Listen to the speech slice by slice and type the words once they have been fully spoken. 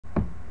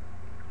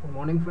Good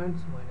morning friends,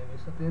 my name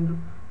is Satyendra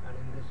and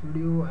in this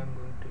video I am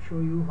going to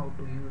show you how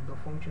to use the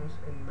functions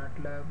in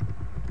Matlab.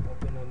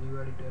 Open a new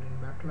editor in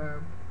Matlab,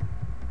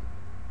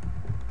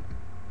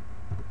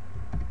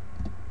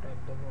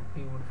 type the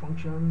keyword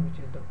function, which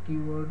is the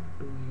keyword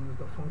to use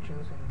the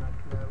functions in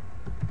Matlab.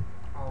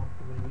 Out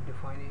will be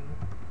defining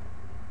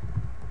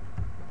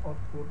the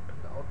output.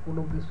 The output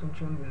of this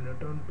function will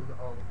return to the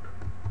out.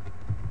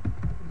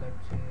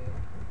 Let's say,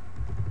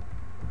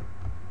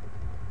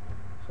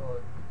 so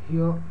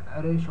here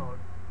array short,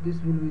 this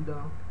will be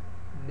the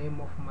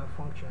name of my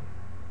function.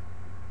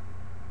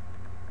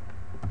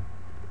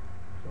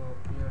 So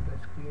clear the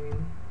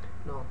screen.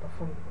 Now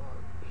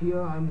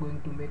here I am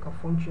going to make a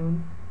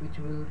function which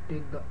will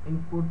take the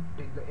input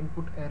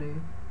array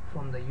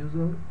from the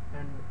user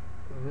and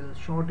will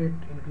sort it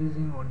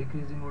increasing or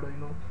decreasing order,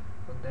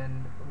 so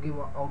then give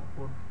a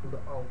output to the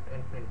out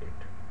and print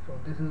it. So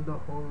this is the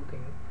whole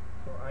thing.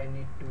 So I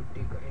need to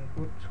take an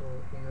input. So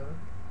here,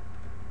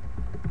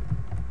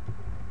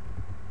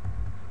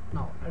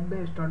 now at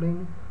the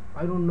starting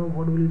I don't know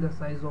what will be the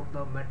size of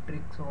the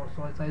matrix or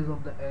size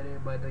of the array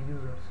by the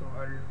user, so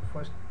I'll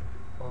first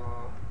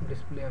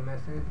display a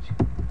message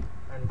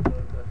and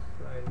the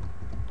size.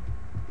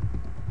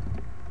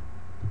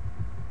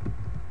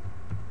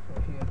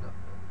 So here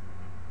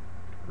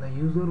the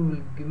user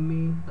will give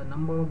me the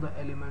number of the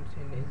elements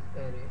in his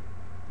array.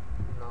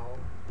 Now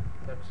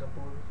let's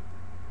suppose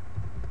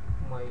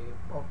my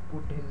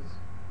output is,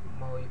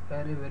 my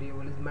array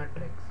variable is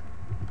matrix.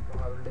 So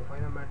I will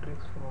define a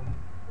matrix from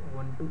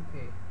 1 to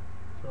a.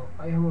 So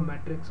I have a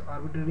matrix,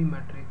 arbitrary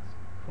matrix,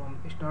 from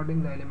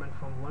starting the element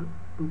from 1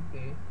 to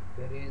a,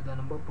 where a is the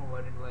number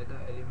provided by the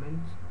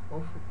elements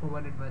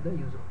provided by the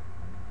user.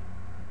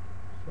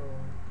 So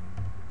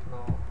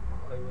now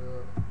I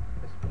will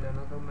display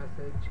another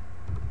message.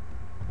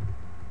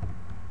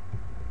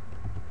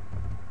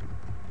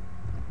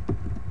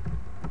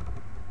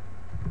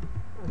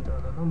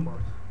 Enter the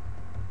numbers.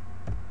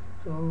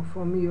 So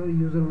from here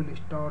user will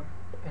start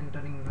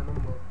entering the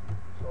number.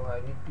 So I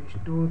need to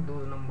store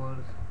those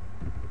numbers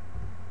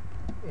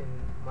in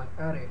my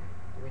array,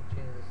 which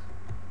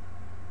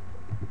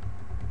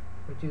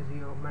is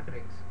your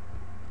matrix.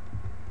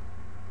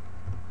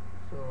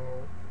 So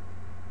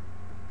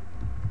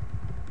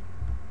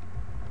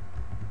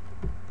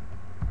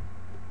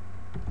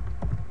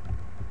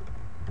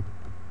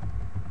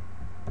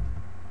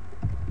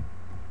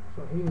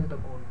here is the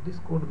code. This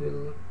code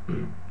will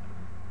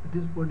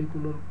this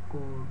particular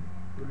code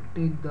will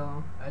take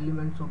the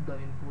elements of the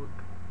input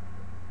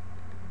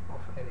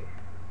of array.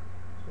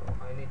 So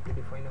I need to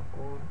define a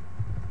code.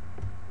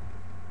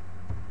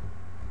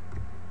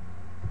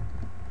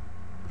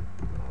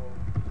 Now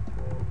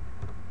for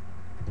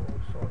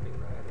sorting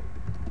the array.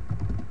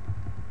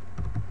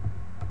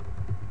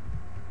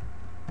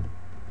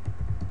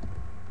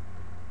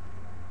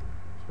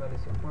 It's very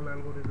simple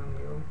algorithm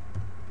here.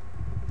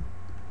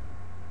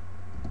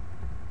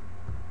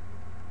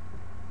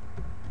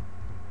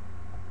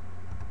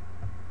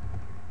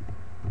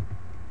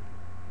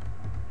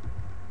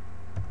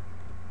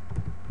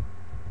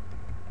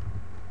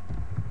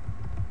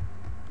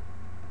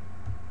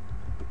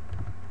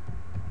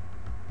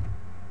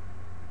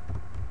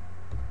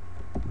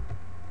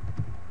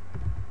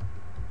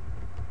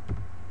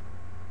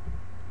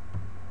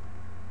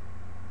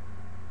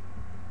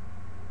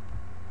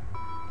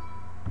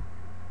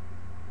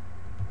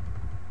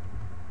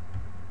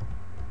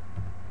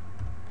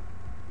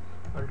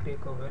 I'll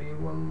take a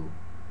variable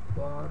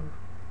var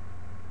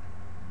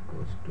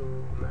goes to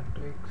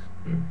matrix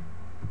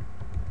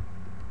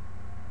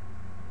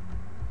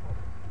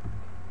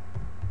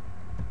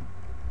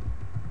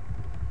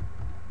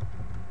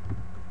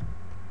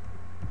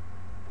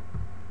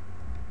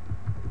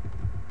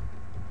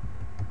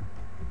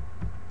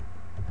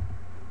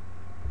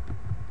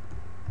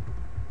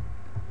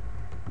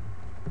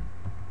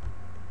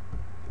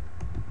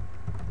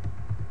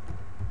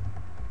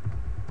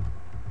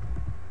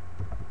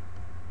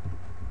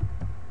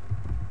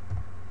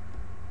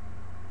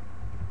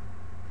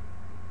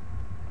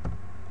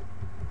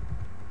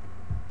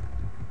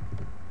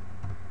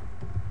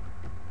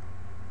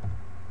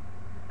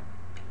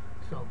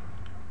So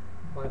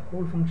my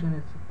whole function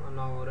is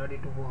now ready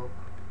to work.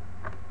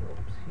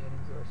 Oops, here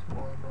is a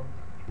small bug.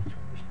 It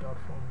should be start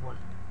from 1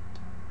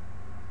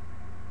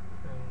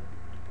 and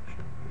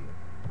should be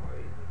y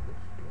is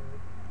equals to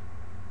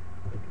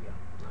 8. Yeah,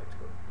 now it's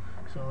good.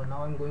 So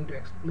now I'm going to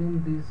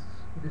explain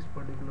this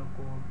particular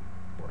code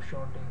for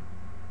sorting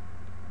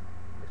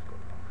this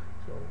code.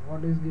 So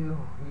what is there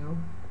here?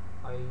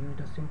 I used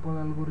a simple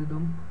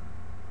algorithm.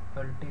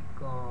 I'll take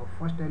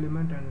first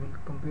element and will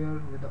compare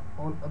with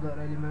all other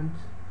elements,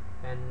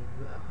 and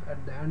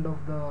at the end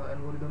of the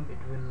algorithm it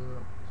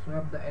will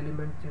swap the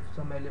elements. If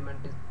some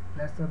element is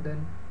lesser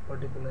than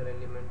particular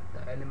element,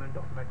 the element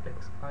of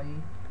matrix I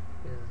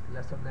is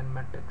lesser than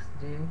matrix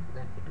J,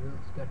 then it will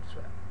get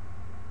swapped.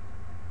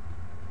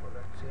 So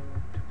let's save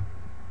it.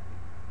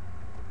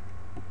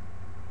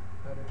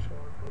 Array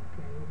short,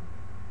 okay,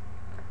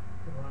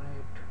 run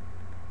it.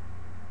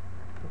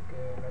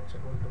 Okay, let's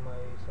suppose my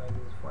size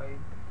is 5.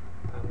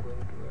 I'm going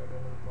to add a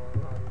number,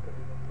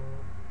 arbitrary number,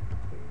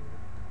 3,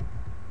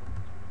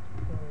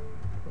 5,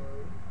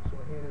 12. So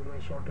here is my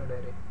sorted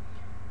array,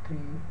 3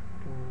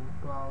 to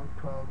 12,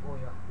 12. Oh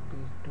yeah,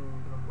 these two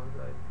numbers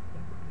are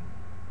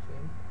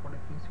same,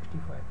 43,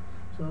 65.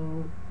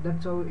 So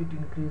that's how it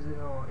increases,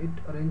 it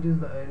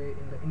arranges the array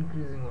in the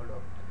increasing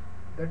order.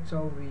 That's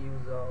how we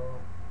use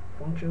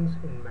functions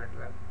in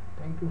MATLAB.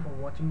 Thank you for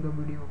watching the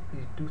video.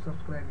 Please do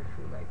subscribe if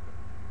you like.